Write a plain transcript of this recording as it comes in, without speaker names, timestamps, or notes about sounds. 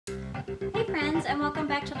friends, and welcome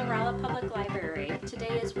back to the Rolla Public Library.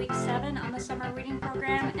 Today is week 7 on the summer reading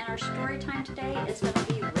program, and our story time today is going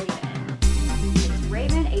to be Raven. It's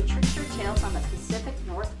Raven, a Trickster Tale from the Pacific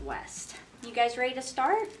Northwest. You guys ready to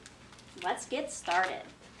start? Let's get started.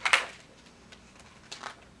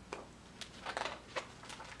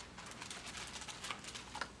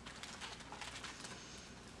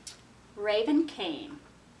 Raven came.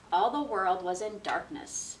 All the world was in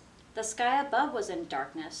darkness. The sky above was in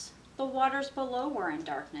darkness. The waters below were in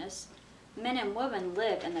darkness. Men and women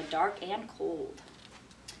lived in the dark and cold.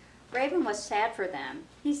 Raven was sad for them.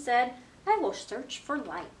 He said, "I will search for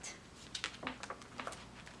light."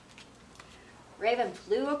 Raven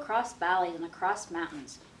flew across valleys and across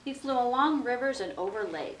mountains. He flew along rivers and over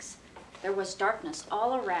lakes. There was darkness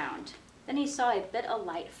all around. Then he saw a bit of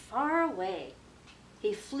light far away.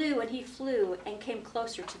 He flew and came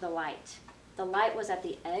closer to the light. The light was at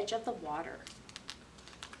the edge of the water.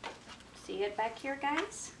 See it back here,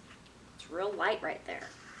 guys? It's real light right there.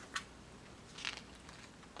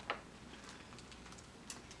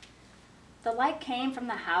 The light came from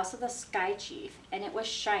the house of the sky chief, and it was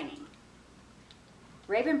shining.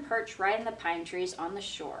 Raven perched right in the pine trees on the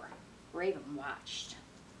shore. Raven watched.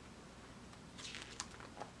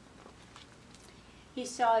 He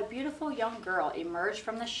saw a beautiful young girl emerge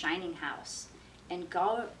from the shining house and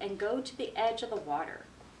go to the edge of the water.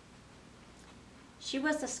 She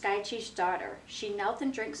was the sky chief's daughter. She knelt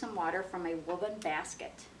and drank some water from a woven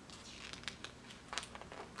basket.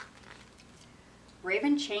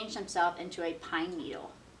 Raven changed himself into a pine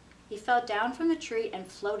needle. He fell down from the tree and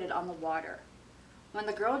floated on the water. When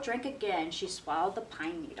the girl drank again, she swallowed the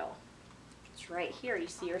pine needle. It's right here. You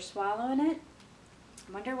see her swallowing it?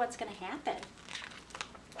 I wonder what's going to happen.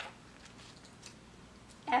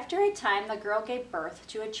 After a time, the girl gave birth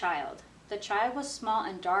to a child. The child was small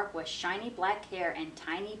and dark with shiny black hair and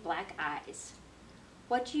tiny black eyes.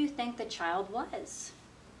 What do you think the child was?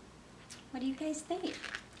 What do you guys think?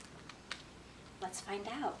 Let's find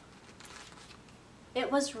out. It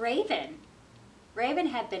was Raven. Raven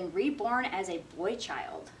had been reborn as a boy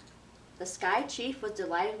child. The sky chief was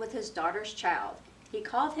delighted with his daughter's child. He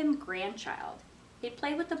called him grandchild. He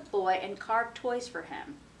played with the boy and carved toys for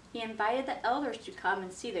him. He invited the elders to come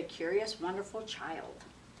and see the curious, wonderful child.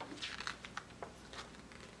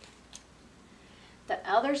 The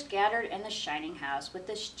elders gathered in the shining house with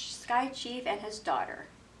the sky chief and his daughter.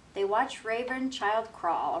 They watched Raven child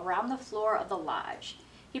crawl around the floor of the lodge.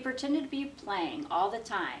 He pretended to be playing all the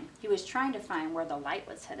time. He was trying to find where the light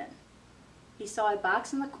was hidden. He saw a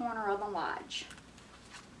box in the corner of the lodge.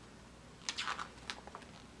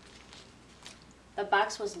 The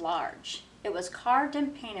box was large. It was carved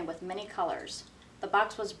and painted with many colors. The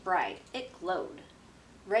box was bright. It glowed.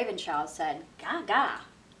 Ravenchild said, "Ga ga."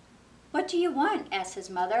 "What do you want?" asked his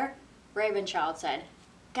mother. Ravenchild said,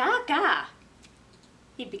 "Ga ga."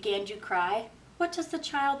 He began to cry. "What does the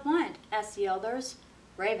child want?" asked the elders.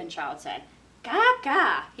 Ravenchild said, "Ga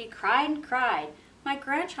ga." He cried and cried. "My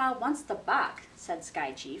grandchild wants the box," said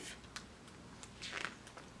Sky Chief.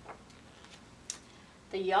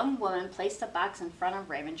 The young woman placed the box in front of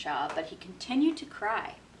Ravenchild, but he continued to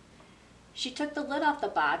cry. She took the lid off the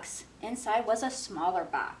box. Inside was a smaller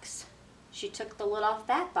box. She took the lid off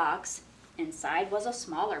that box. Inside was a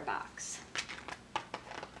smaller box.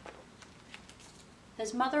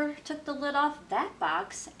 His mother took the lid off that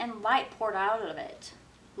box, and light poured out of it.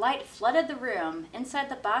 Light flooded the room. Inside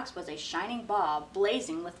the box was a shining ball,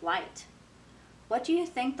 blazing with light. What do you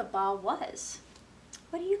think the ball was?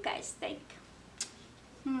 What do you guys think?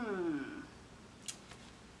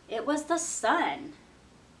 It was the sun.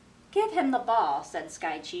 "Give him the ball," said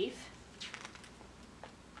Sky Chief.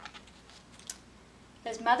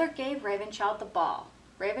 His mother gave Ravenchild the ball.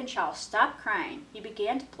 Ravenchild stopped crying. He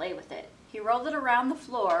began to play with it. He rolled it around the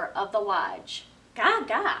floor of the lodge. "Ga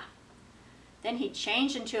ga." Then he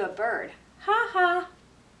changed into a bird. "Ha ha."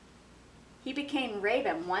 He became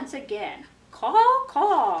Raven once again. "Caw,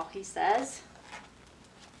 caw," he says.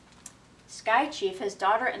 Sky Chief, his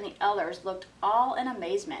daughter, and the elders looked all in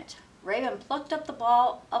amazement. Raven plucked up the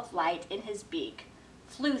ball of light in his beak,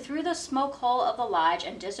 flew through the smoke hole of the lodge,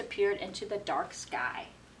 and disappeared into the dark sky.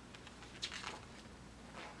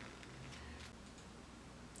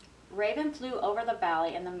 Raven flew over the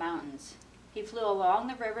valley and the mountains. He flew along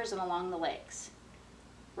the rivers and along the lakes.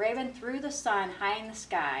 Raven threw the sun high in the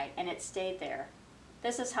sky, and it stayed there.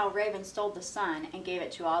 This is how Raven stole the sun and gave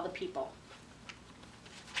it to all the people.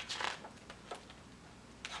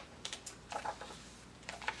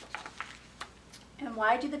 And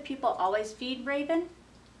why do the people always feed Raven?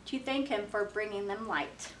 To thank him for bringing them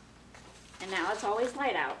light. And now it's always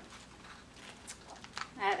light out.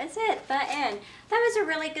 That was it, the end. That was a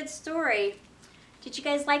really good story. Did you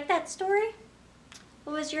guys like that story?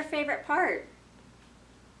 What was your favorite part?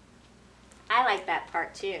 I like that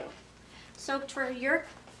part too. So for your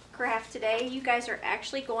craft today, you guys are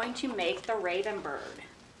actually going to make the raven bird.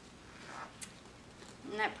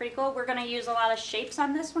 Isn't that pretty cool? We're going to use a lot of shapes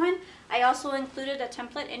on this one. I also included a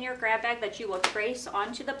template in your grab bag that you will trace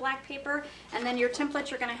onto the black paper. And then your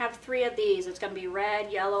templates, you're going to have 3 of these. It's going to be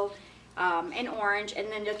red, yellow, and orange.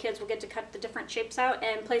 And then the kids will get to cut the different shapes out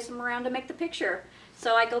and place them around to make the picture.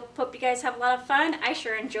 So I hope you guys have a lot of fun. I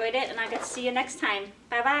sure enjoyed it, and I get to see you next time.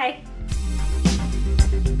 Bye-bye.